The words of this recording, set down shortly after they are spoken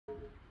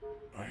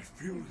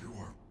feel you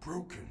are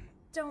broken.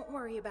 Don't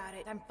worry about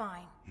it, I'm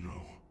fine.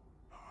 No,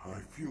 I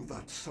feel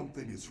that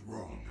something is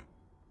wrong.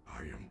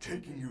 I am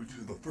taking you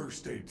to the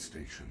first aid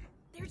station.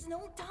 There's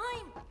no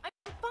time! I'm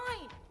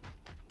fine!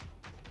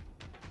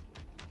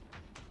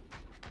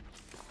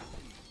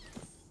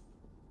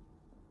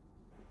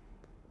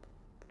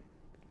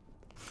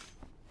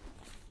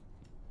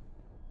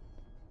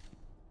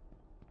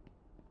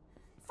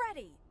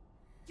 Freddy!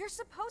 You're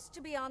supposed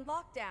to be on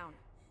lockdown.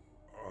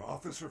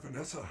 Officer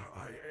Vanessa,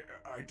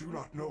 I do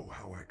not know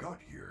how I got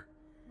here.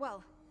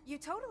 Well, you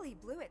totally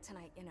blew it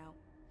tonight, you know.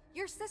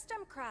 Your system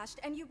crashed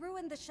and you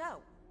ruined the show.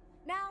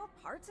 Now,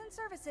 parts and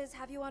services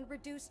have you on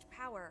reduced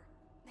power.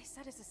 They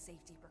said as a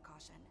safety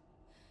precaution.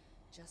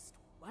 Just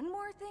one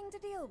more thing to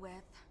deal with.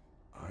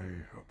 I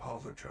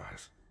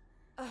apologize.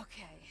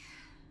 Okay.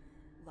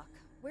 Look,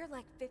 we're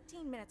like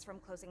 15 minutes from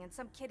closing and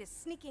some kid is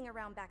sneaking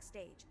around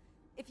backstage.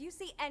 If you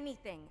see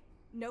anything,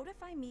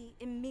 notify me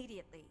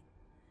immediately.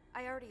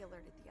 I already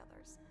alerted the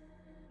others.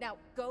 Now,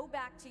 go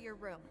back to your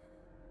room.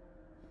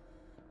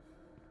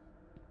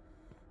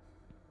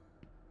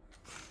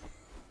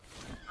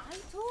 I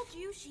told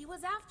you she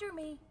was after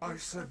me. I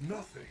said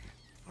nothing.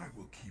 I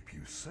will keep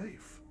you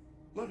safe.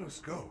 Let us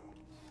go.